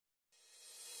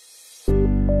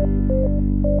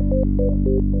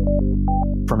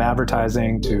From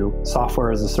advertising to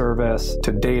software as a service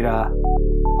to data.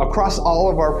 Across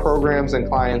all of our programs and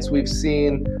clients, we've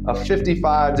seen a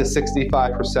 55 to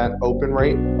 65% open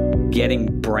rate.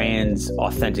 Getting brands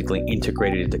authentically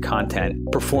integrated into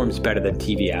content performs better than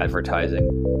TV advertising.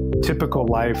 Typical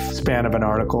lifespan of an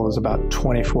article is about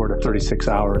 24 to 36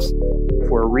 hours. If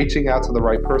we're reaching out to the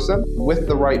right person with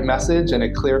the right message and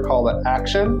a clear call to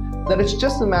action, then it's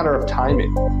just a matter of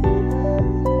timing.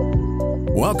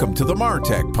 Welcome to the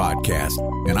Martech Podcast,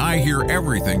 and I Hear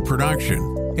Everything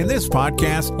production. In this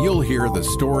podcast, you'll hear the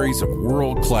stories of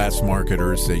world-class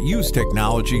marketers that use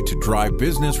technology to drive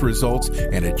business results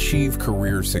and achieve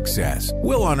career success.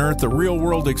 We'll unearth the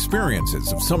real-world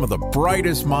experiences of some of the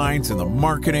brightest minds in the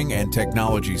marketing and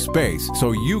technology space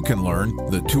so you can learn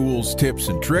the tools, tips,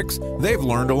 and tricks they've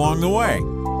learned along the way.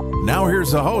 Now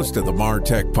here's the host of the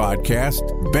Martech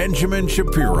Podcast, Benjamin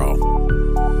Shapiro.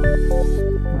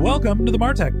 Welcome to the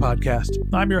Martech Podcast.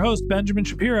 I'm your host, Benjamin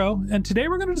Shapiro, and today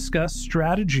we're going to discuss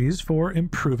strategies for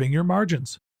improving your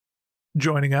margins.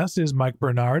 Joining us is Mike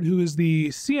Bernard, who is the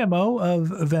CMO of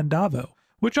Vendavo,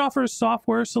 which offers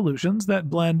software solutions that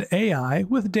blend AI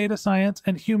with data science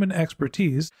and human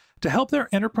expertise to help their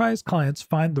enterprise clients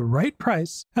find the right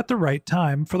price at the right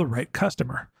time for the right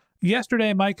customer.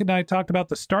 Yesterday, Mike and I talked about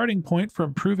the starting point for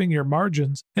improving your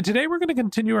margins, and today we're going to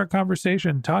continue our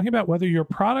conversation talking about whether your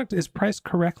product is priced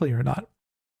correctly or not.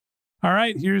 All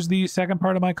right, here's the second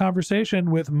part of my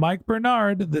conversation with Mike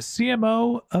Bernard, the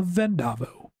CMO of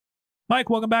Vendavo.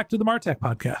 Mike, welcome back to the Martech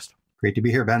Podcast. Great to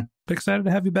be here, Ben. Excited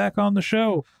to have you back on the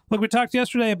show. Look, we talked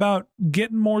yesterday about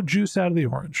getting more juice out of the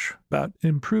orange, about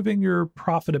improving your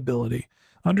profitability,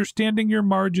 understanding your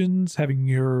margins, having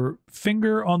your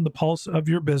finger on the pulse of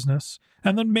your business,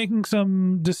 and then making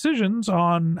some decisions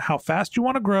on how fast you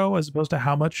want to grow as opposed to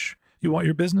how much you want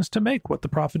your business to make, what the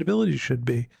profitability should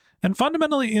be. And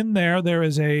fundamentally in there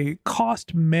is a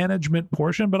cost management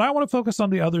portion, but I want to focus on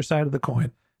the other side of the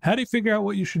coin. How do you figure out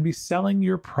what you should be selling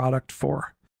your product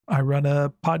for? I run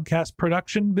a podcast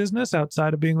production business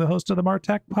outside of being the host of the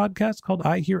Martech Podcast called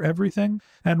I Hear Everything,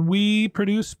 and we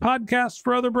produce podcasts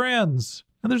for other brands.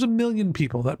 And there's a million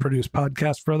people that produce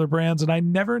podcasts for other brands, and I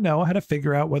never know how to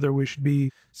figure out whether we should be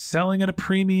selling at a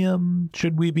premium.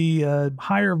 Should we be a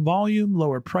higher volume,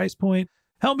 lower price point?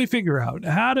 Help me figure out,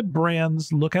 how do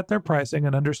brands look at their pricing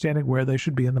and understanding where they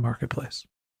should be in the marketplace?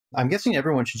 I'm guessing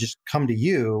everyone should just come to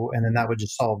you, and then that would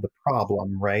just solve the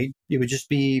problem, right? It would just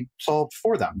be solved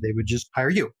for them. They would just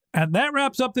hire you. And that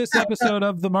wraps up this episode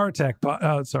of the Martech.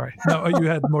 Sorry. No, you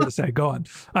had more to say. Go on.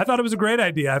 I thought it was a great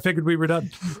idea. I figured we were done.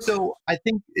 So I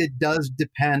think it does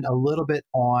depend a little bit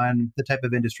on the type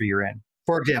of industry you're in.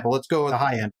 For example, let's go with the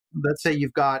high end. Let's say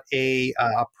you've got a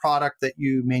product that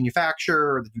you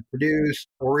manufacture or that you produce,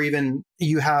 or even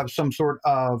you have some sort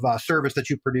of service that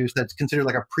you produce that's considered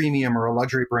like a premium or a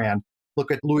luxury brand.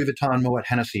 Look at Louis Vuitton, Moet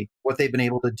Hennessy, what they've been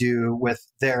able to do with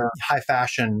their high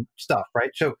fashion stuff,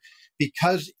 right? So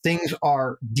because things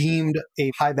are deemed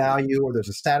a high value or there's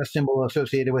a status symbol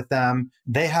associated with them,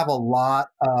 they have a lot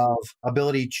of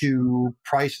ability to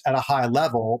price at a high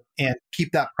level and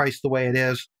keep that price the way it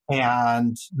is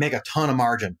and make a ton of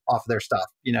margin off of their stuff.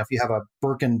 You know, if you have a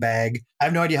Birkin bag, I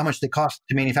have no idea how much they cost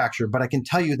to manufacture, but I can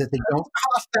tell you that they don't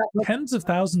cost that much. Tens of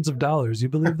thousands of dollars. You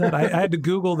believe that? I had to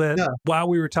Google that while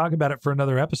we were talking about it for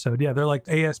another episode. Yeah, they're like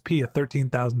ASP at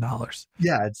 $13,000.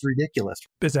 Yeah, it's ridiculous.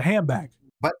 It's a handbag.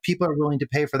 But people are willing to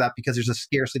pay for that because there's a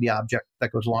scarcity object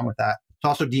that goes along with that. It's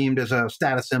also deemed as a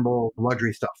status symbol,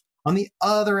 luxury stuff. On the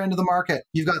other end of the market,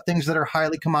 you've got things that are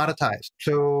highly commoditized.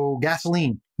 So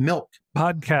gasoline, milk.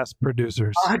 Podcast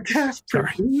producers.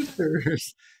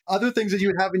 Other things that you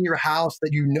would have in your house that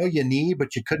you know you need,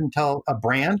 but you couldn't tell a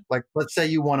brand. Like, let's say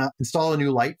you want to install a new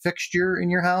light fixture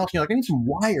in your house. You're like, I need some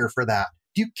wire for that.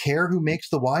 Do you care who makes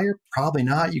the wire? Probably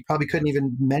not. You probably couldn't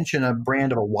even mention a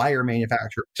brand of a wire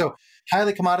manufacturer. So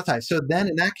highly commoditized. So then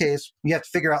in that case, you have to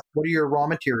figure out what are your raw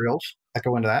materials that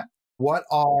go into that? What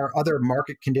are other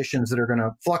market conditions that are going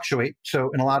to fluctuate? So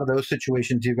in a lot of those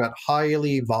situations, you've got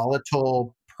highly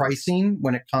volatile pricing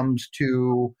when it comes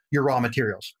to your raw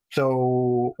materials.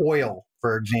 So oil,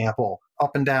 for example,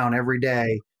 up and down every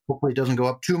day. Hopefully it doesn't go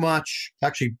up too much.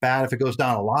 Actually bad if it goes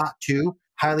down a lot too.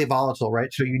 Highly volatile, right?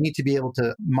 So you need to be able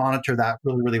to monitor that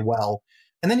really, really well.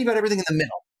 And then you've got everything in the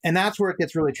middle. And that's where it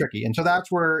gets really tricky. And so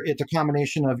that's where it's a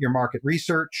combination of your market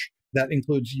research that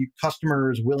includes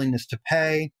customers' willingness to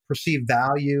pay, perceived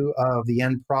value of the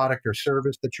end product or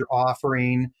service that you're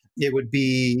offering. It would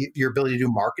be your ability to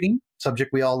do marketing,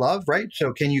 subject we all love, right?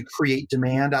 So can you create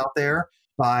demand out there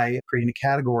by creating a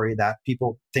category that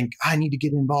people think, I need to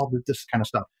get involved with this kind of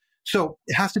stuff? So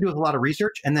it has to do with a lot of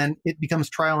research, and then it becomes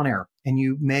trial and error. And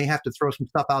you may have to throw some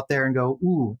stuff out there and go,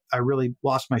 ooh, I really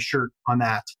lost my shirt on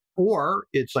that. Or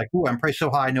it's like, ooh, I'm priced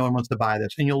so high, no one wants to buy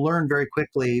this. And you'll learn very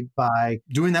quickly by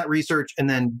doing that research and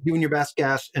then doing your best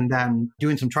guess and then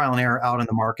doing some trial and error out in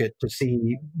the market to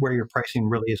see where your pricing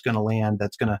really is going to land.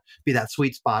 That's going to be that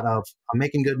sweet spot of I'm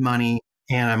making good money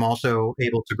and I'm also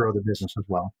able to grow the business as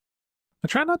well. I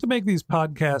try not to make these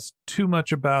podcasts too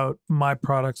much about my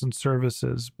products and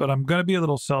services, but I'm going to be a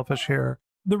little selfish here.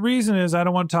 The reason is I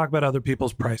don't want to talk about other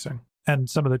people's pricing and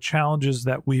some of the challenges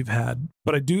that we've had.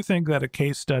 But I do think that a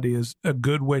case study is a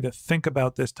good way to think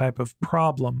about this type of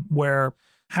problem, where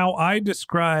how I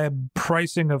describe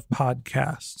pricing of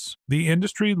podcasts, the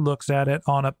industry looks at it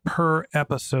on a per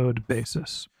episode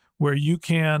basis, where you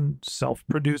can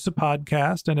self-produce a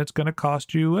podcast and it's going to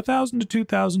cost you $1,000 to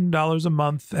 $2,000 a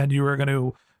month, and you are going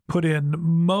to put in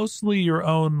mostly your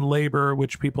own labor,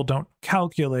 which people don't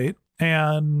calculate,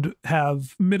 and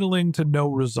have middling to no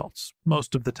results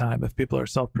most of the time if people are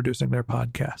self-producing their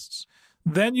podcasts.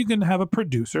 Then you can have a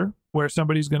producer where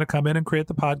somebody's going to come in and create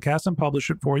the podcast and publish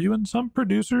it for you. And some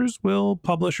producers will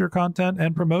publish your content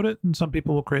and promote it. And some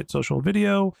people will create social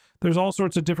video. There's all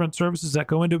sorts of different services that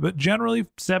go into it, but generally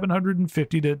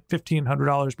 $750 to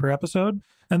 $1,500 per episode.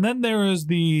 And then there is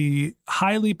the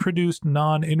highly produced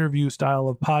non-interview style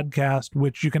of podcast,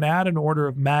 which you can add an order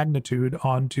of magnitude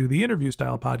onto the interview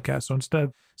style podcast. So instead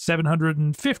of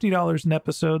 $750 an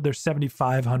episode, there's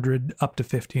 $7,500 up to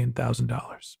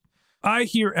 $15,000. I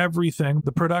hear everything.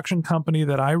 The production company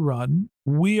that I run,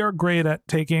 we are great at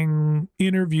taking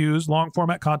interviews, long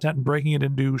format content, and breaking it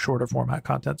into shorter format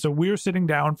content. So we're sitting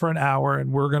down for an hour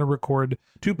and we're going to record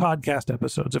 2 podcast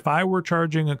episodes. If I were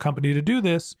charging a company to do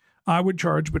this, I would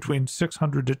charge between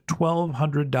 $600 to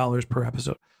 $1,200 per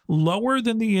episode. Lower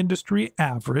than the industry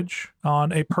average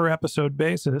on a per episode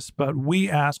basis, but we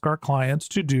ask our clients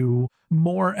to do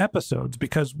more episodes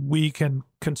because we can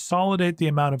consolidate the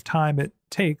amount of time it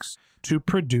takes to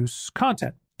produce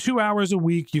content. 2 hours a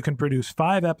week, you can produce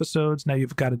 5 episodes. Now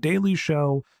you've got a daily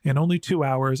show in only 2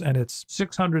 hours, and it's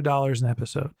 $600 an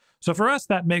episode. So for us,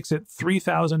 that makes it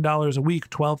 $3,000 a week,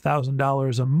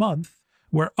 $12,000 a month,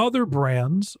 where other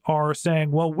brands are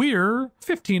saying, well, we're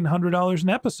 $1,500 an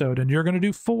episode, and you're going to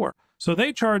do 4. So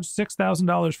they charge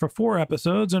 $6,000 for 4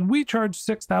 episodes, and we charge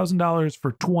 $6,000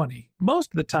 for 20.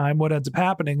 Most of the time, what ends up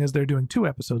happening is they're doing 2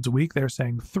 episodes a week. They're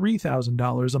saying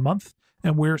 $3,000 a month,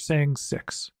 and we're saying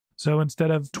 6. So instead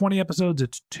of 20 episodes,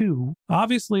 it's 2.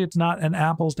 Obviously, it's not an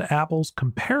apples to apples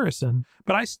comparison,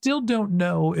 but I still don't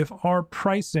know if our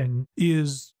pricing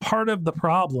is part of the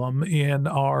problem in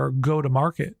our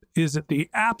go-to-market. Is it the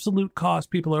absolute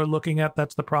cost people are looking at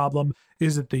that's the problem?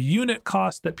 Is it the unit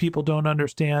cost that people don't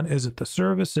understand? Is it the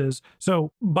services?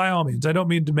 So by all means, I don't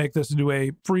mean to make this into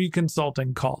a free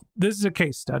consulting call. This is a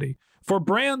case study. For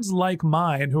brands like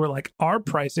mine who are like, our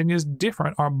pricing is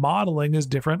different, our modeling is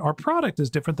different, our product is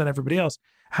different than everybody else,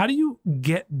 how do you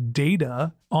get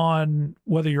data on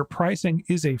whether your pricing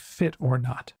is a fit or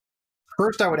not?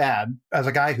 First, I would add, as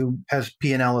a guy who has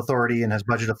P&L authority and has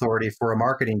budget authority for a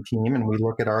marketing team, and we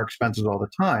look at our expenses all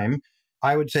the time,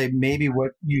 I would say maybe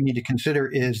what you need to consider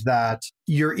is that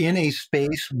you're in a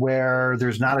space where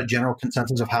there's not a general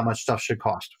consensus of how much stuff should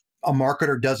cost. A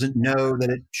marketer doesn't know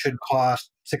that it should cost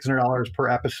 $600 per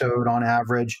episode on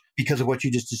average because of what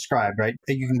you just described, right?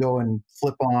 You can go and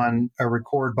flip on a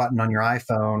record button on your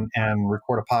iPhone and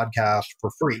record a podcast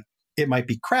for free. It might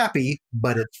be crappy,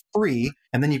 but it's free.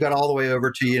 And then you got all the way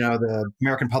over to, the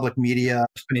American Public Media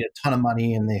spending a ton of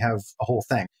money and they have a whole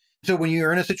thing. So when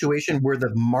you're in a situation where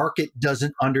the market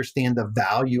doesn't understand the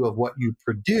value of what you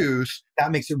produce,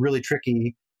 that makes it really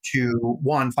tricky to,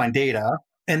 one, find data.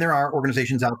 And there are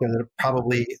organizations out there that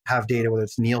probably have data, whether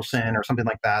it's Nielsen or something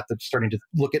like that, that's starting to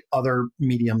look at other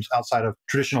mediums outside of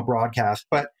traditional broadcast.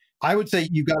 But I would say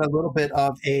you've got a little bit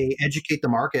of a educate the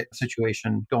market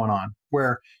situation going on,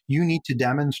 where you need to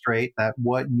demonstrate that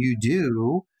what you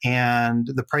do and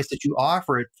the price that you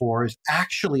offer it for is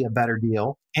actually a better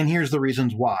deal. And here's the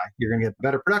reasons why. You're going to get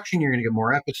better production. You're going to get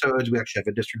more episodes. We actually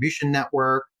have a distribution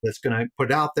network that's going to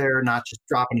put it out there, not just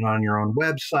dropping it on your own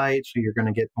website. So you're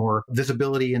going to get more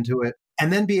visibility into it.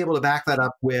 And then be able to back that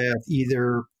up with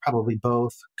either, probably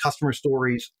both, customer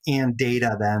stories and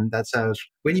data then that says,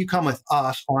 when you come with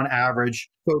us, on average,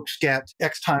 folks get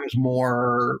X times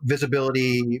more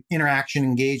visibility, interaction,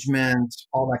 engagement,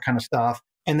 all that kind of stuff.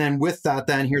 And then with that,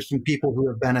 then here's some people who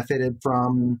have benefited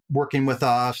from working with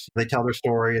us. They tell their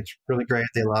story. It's really great.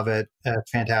 They love it.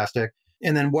 It's fantastic.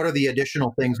 And then what are the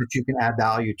additional things that you can add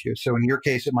value to? So in your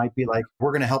case, it might be like,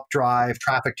 we're going to help drive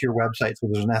traffic to your website. So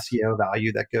there's an SEO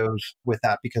value that goes with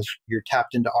that because you're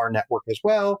tapped into our network as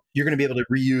well. You're going to be able to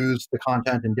reuse the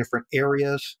content in different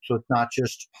areas. So it's not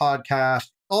just podcast,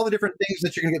 all the different things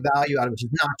that you're going to get value out of. It's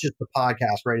not just the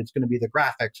podcast, right? It's going to be the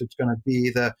graphics. It's going to be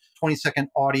the 20-second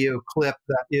audio clip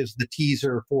that is the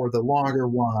teaser for the longer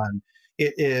one.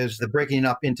 It is the breaking it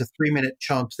up into 3-minute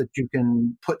chunks that you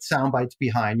can put sound bites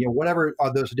behind, whatever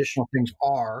those additional things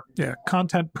are. Yeah,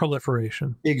 content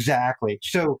proliferation. Exactly.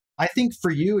 So I think for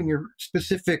you and your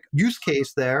specific use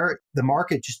case there, the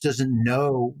market just doesn't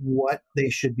know what they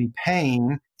should be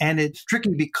paying. And it's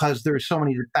tricky because there's so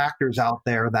many factors out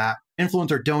there that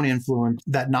influence or don't influence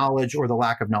that knowledge or the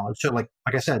lack of knowledge. So like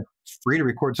I said, it's free to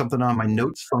record something on my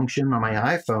notes function on my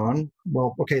iPhone.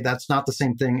 Well, okay, that's not the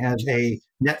same thing as a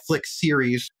Netflix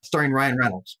series starring Ryan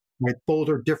Reynolds, right? Those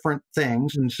are different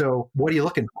things. And so what are you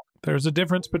looking for? There's a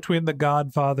difference between The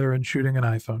Godfather and shooting an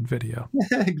iPhone video.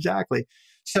 Exactly.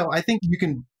 So I think you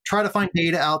can try to find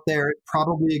data out there. It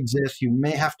probably exists. You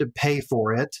may have to pay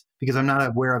for it because I'm not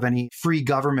aware of any free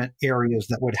government areas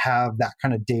that would have that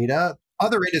kind of data.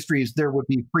 Other industries, there would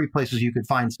be free places you could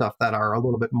find stuff that are a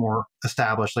little bit more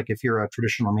established. Like if you're a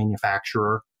traditional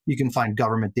manufacturer, you can find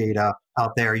government data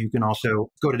out there. You can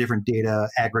also go to different data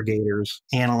aggregators,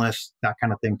 analysts, that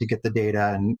kind of thing to get the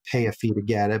data and pay a fee to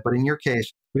get it. But in your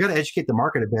case, we got to educate the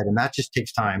market a bit. And that just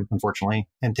takes time, unfortunately,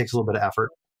 and takes a little bit of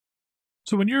effort.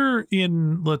 So when you're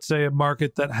in, let's say, a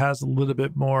market that has a little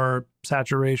bit more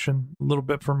saturation, a little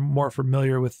bit more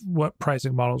familiar with what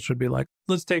pricing models should be like,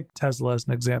 let's take Tesla as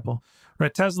an example,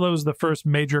 right? Tesla was the first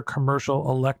major commercial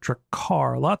electric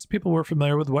car. Lots of people were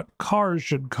familiar with what cars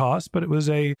should cost, but it was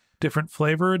a different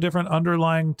flavor, a different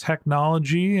underlying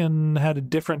technology, and had a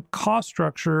different cost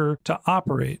structure to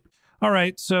operate. All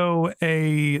right, so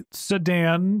a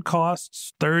sedan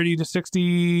costs $30,000 to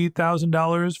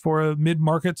 $60,000 for a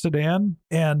mid-market sedan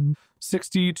and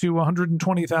 $60,000 to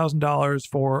 $120,000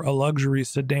 for a luxury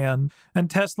sedan.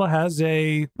 And Tesla has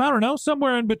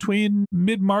somewhere in between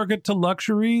mid-market to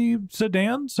luxury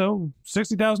sedan, so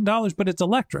 $60,000, but it's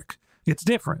electric. It's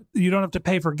different. You don't have to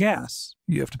pay for gas.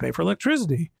 You have to pay for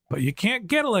electricity, but you can't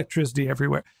get electricity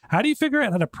everywhere. How do you figure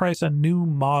out how to price a new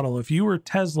model? If you were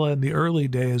Tesla in the early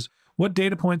days, what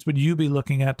data points would you be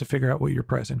looking at to figure out what your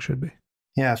pricing should be?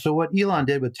 Yeah, so what Elon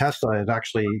did with Tesla is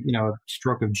actually, a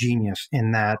stroke of genius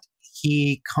in that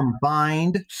he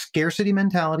combined scarcity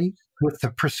mentality with the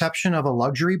perception of a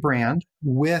luxury brand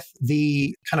with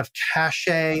the kind of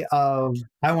cachet of,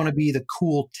 I want to be the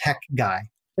cool tech guy.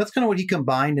 That's kind of what he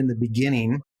combined in the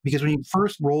beginning. Because when you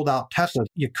first rolled out Tesla,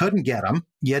 you couldn't get them.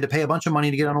 You had to pay a bunch of money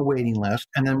to get on a waiting list.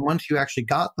 And then once you actually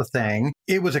got the thing,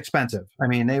 it was expensive. I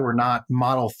mean, they were not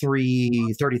Model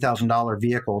 3, $30,000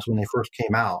 vehicles when they first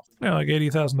came out. Yeah, like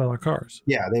 $80,000 cars.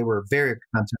 Yeah, they were very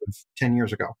expensive 10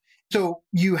 years ago. So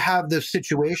you have this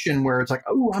situation where it's like,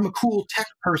 oh, I'm a cool tech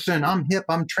person. I'm hip.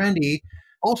 I'm trendy.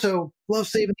 Also, love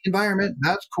saving the environment.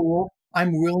 That's cool.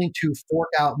 I'm willing to fork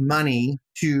out money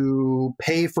to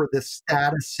pay for the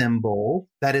status symbol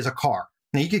that is a car.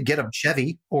 Now, you could get a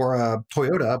Chevy or a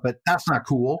Toyota, but that's not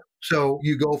cool. So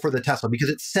you go for the Tesla because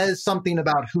it says something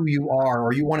about who you are,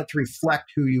 or you want it to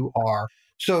reflect who you are.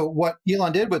 So what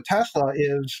Elon did with Tesla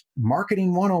is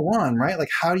marketing 101, right?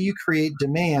 Like, how do you create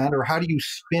demand, or how do you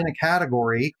spin a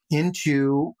category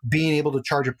into being able to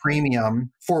charge a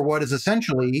premium for what is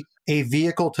essentially a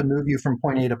vehicle to move you from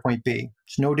point A to point B?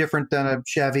 It's no different than a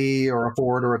Chevy or a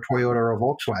Ford or a Toyota or a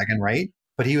Volkswagen, right?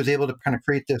 But he was able to kind of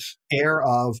create this air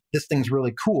of, this thing's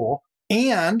really cool.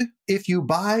 And if you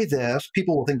buy this,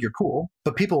 people will think you're cool,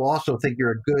 but people will also think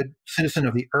you're a good citizen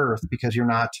of the earth because you're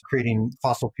not creating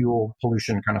fossil fuel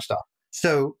pollution kind of stuff.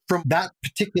 So from that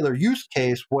particular use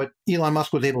case, what Elon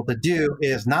Musk was able to do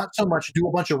is not so much do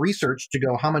a bunch of research to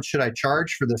go, how much should I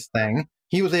charge for this thing?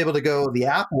 He was able to go the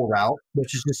Apple route,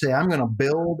 which is to say, I'm going to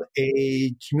build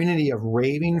a community of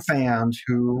raving fans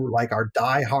who are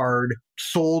diehard,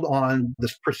 sold on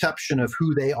this perception of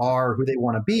who they are, who they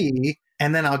want to be.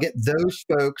 And then I'll get those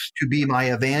folks to be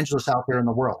my evangelists out there in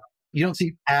the world. You don't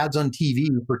see ads on TV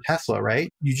for Tesla, right?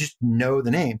 You just know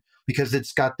the name because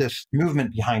it's got this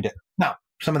movement behind it. Now,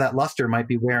 some of that luster might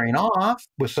be wearing off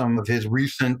with some of his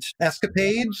recent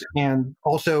escapades, and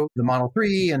also the Model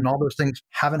 3 and all those things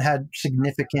haven't had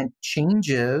significant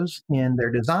changes in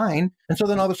their design. And so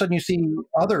then all of a sudden you see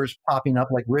others popping up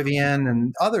like Rivian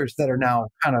and others that are now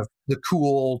kind of the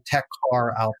cool tech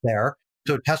car out there.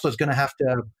 So Tesla's going to have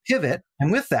to pivot.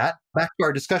 And with that, back to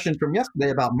our discussion from yesterday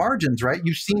about margins, right?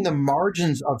 You've seen the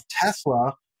margins of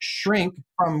Tesla shrink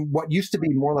from what used to be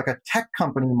more like a tech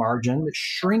company margin,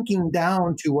 shrinking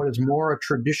down to what is more a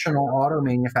traditional auto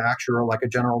manufacturer like a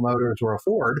General Motors or a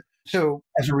Ford. So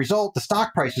as a result, the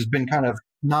stock price has been kind of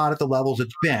not at the levels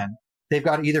it's been. They've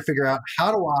got to either figure out,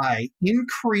 how do I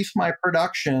increase my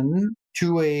production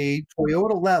to a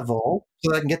Toyota level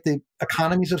so that I can get the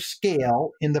economies of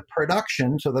scale in the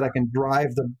production so that I can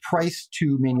drive the price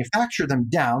to manufacture them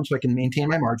down so I can maintain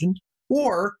my margins?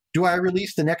 Or do I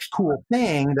release the next cool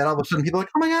thing that all of a sudden people are like,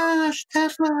 oh my gosh,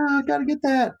 Tesla, got to get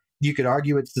that. You could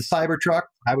argue it's the Cybertruck.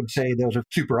 I would say those are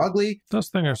super ugly. Those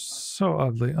things are so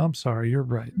ugly. I'm sorry, you're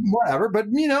right. Whatever, but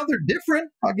they're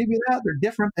different. I'll give you that. They're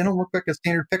different. They don't look like a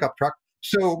standard pickup truck.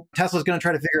 So Tesla's going to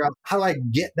try to figure out, how do I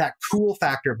get that cool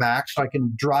factor back so I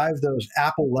can drive those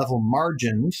Apple level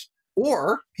margins?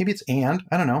 Or maybe it's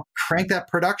crank that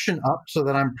production up so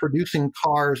that I'm producing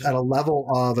cars at a level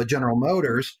of a General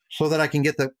Motors so that I can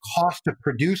get the cost to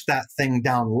produce that thing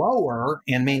down lower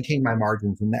and maintain my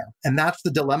margins in there. And that's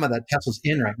the dilemma that Tesla's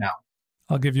in right now.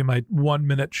 I'll give you my 1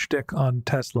 minute shtick on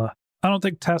Tesla. I don't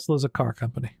think Tesla's a car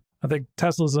company. I think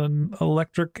Tesla's an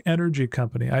electric energy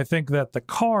company. I think that the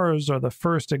cars are the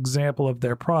first example of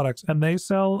their products, and they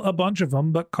sell a bunch of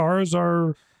them, but cars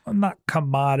are not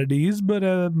commodities, but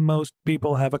most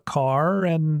people have a car,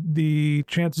 and the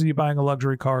chances of you buying a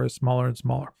luxury car is smaller and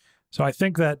smaller. So I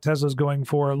think that Tesla's going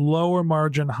for lower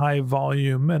margin, high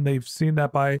volume, and they've seen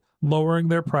that by lowering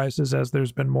their prices as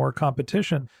there's been more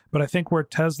competition. But I think where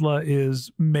Tesla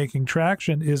is making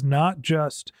traction is not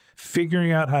just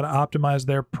figuring out how to optimize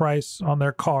their price on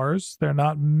their cars. They're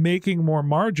not making more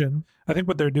margin. I think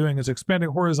what they're doing is expanding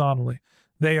horizontally.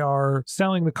 They are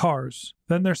selling the cars,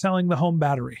 then they're selling the home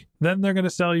battery, then they're going to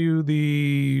sell you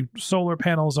the solar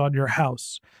panels on your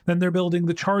house, then they're building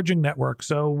the charging network.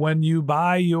 So when you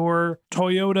buy your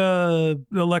Toyota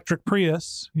electric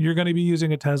Prius, you're going to be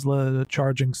using a Tesla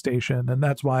charging station. And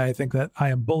that's why I think that I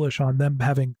am bullish on them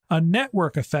having a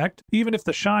network effect, even if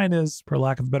the shine is, for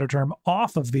lack of a better term,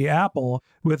 off of the Apple,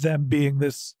 with them being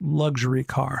this luxury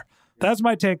car. That's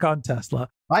my take on Tesla.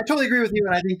 I totally agree with you.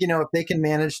 And I think, if they can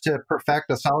manage to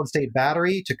perfect a solid state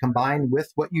battery to combine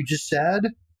with what you just said,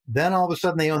 then all of a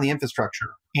sudden they own the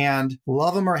infrastructure. And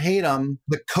love them or hate them,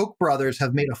 the Koch brothers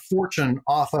have made a fortune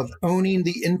off of owning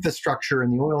the infrastructure in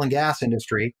the oil and gas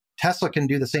industry. Tesla can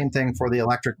do the same thing for the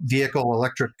electric vehicle,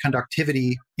 electric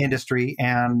conductivity industry.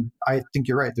 And I think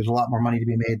you're right. There's a lot more money to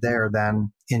be made there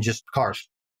than in just cars.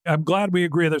 I'm glad we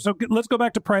agree there. So let's go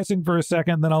back to pricing for a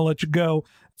second, then I'll let you go.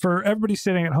 For everybody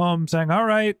sitting at home saying, all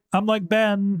right, I'm like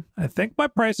Ben, I think my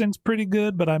pricing's pretty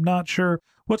good, but I'm not sure.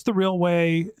 What's the real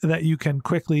way that you can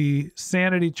quickly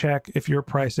sanity check if your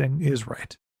pricing is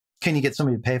right? Can you get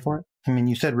somebody to pay for it? I mean,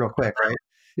 you said real quick, right?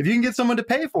 If you can get someone to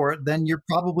pay for it, then you're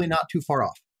probably not too far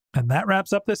off. And that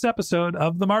wraps up this episode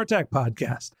of the Martech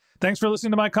Podcast. Thanks for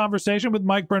listening to my conversation with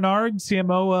Mike Bernard,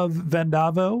 CMO of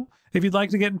Vendavo. If you'd like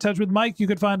to get in touch with Mike, you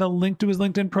could find a link to his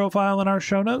LinkedIn profile in our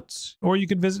show notes, or you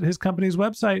can visit his company's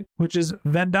website, which is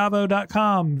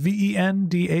vendavo.com,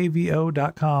 vendavo.com.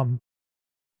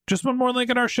 Just one more link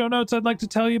in our show notes I'd like to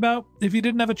tell you about. If you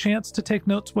didn't have a chance to take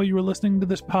notes while you were listening to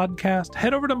this podcast,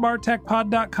 head over to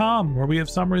martechpod.com, where we have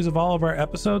summaries of all of our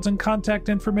episodes and contact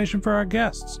information for our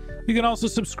guests. You can also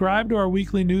subscribe to our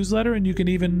weekly newsletter, and you can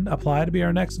even apply to be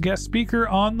our next guest speaker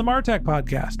on the Martech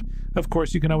Podcast. Of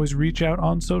course, you can always reach out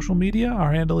on social media.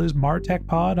 Our handle is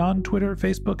MartechPod on Twitter,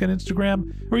 Facebook, and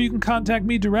Instagram, or you can contact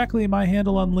me directly. My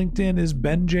handle on LinkedIn is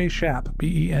Ben J. Shap,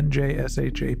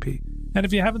 BenJShap. And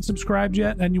if you haven't subscribed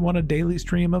yet and you want a daily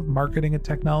stream of marketing and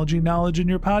technology knowledge in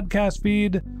your podcast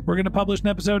feed, we're going to publish an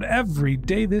episode every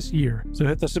day this year. So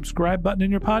hit the subscribe button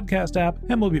in your podcast app,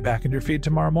 and we'll be back in your feed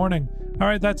tomorrow morning. All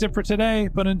right, that's it for today.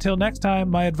 But until next time,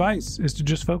 my advice is to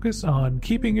just focus on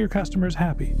keeping your customers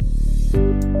happy.